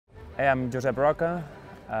Hey, I'm Josep Roca,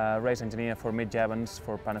 race engineer for mid-Jevons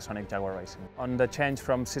for Panasonic Jaguar Racing. On the change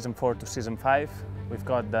from Season 4 to Season 5, we've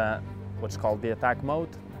got what's called the attack mode.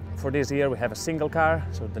 For this year we have a single car,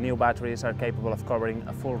 so the new batteries are capable of covering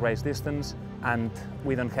a full race distance, and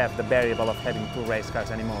we don't have the variable of having two race cars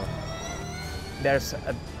anymore. There's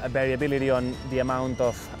a variability on the amount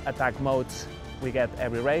of attack modes we get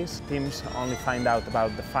every race. Teams only find out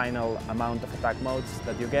about the final amount of attack modes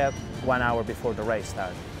that you get 1 hour before the race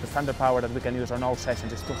starts. The standard power that we can use on all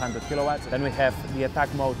sessions is 200 kilowatts. Then we have the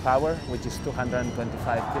attack mode power, which is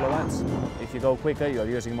 225 kilowatts. If you go quicker, you're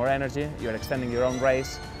using more energy, you're extending your own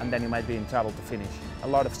race, and then you might be in trouble to finish. A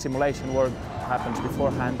lot of simulation work happens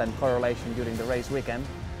beforehand and correlation during the race weekend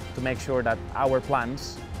to make sure that our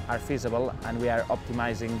plans are feasible and we are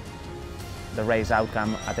optimizing the race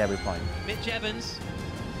outcome at every point. Mid-Jevons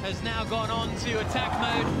has now gone on to attack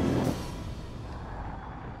mode.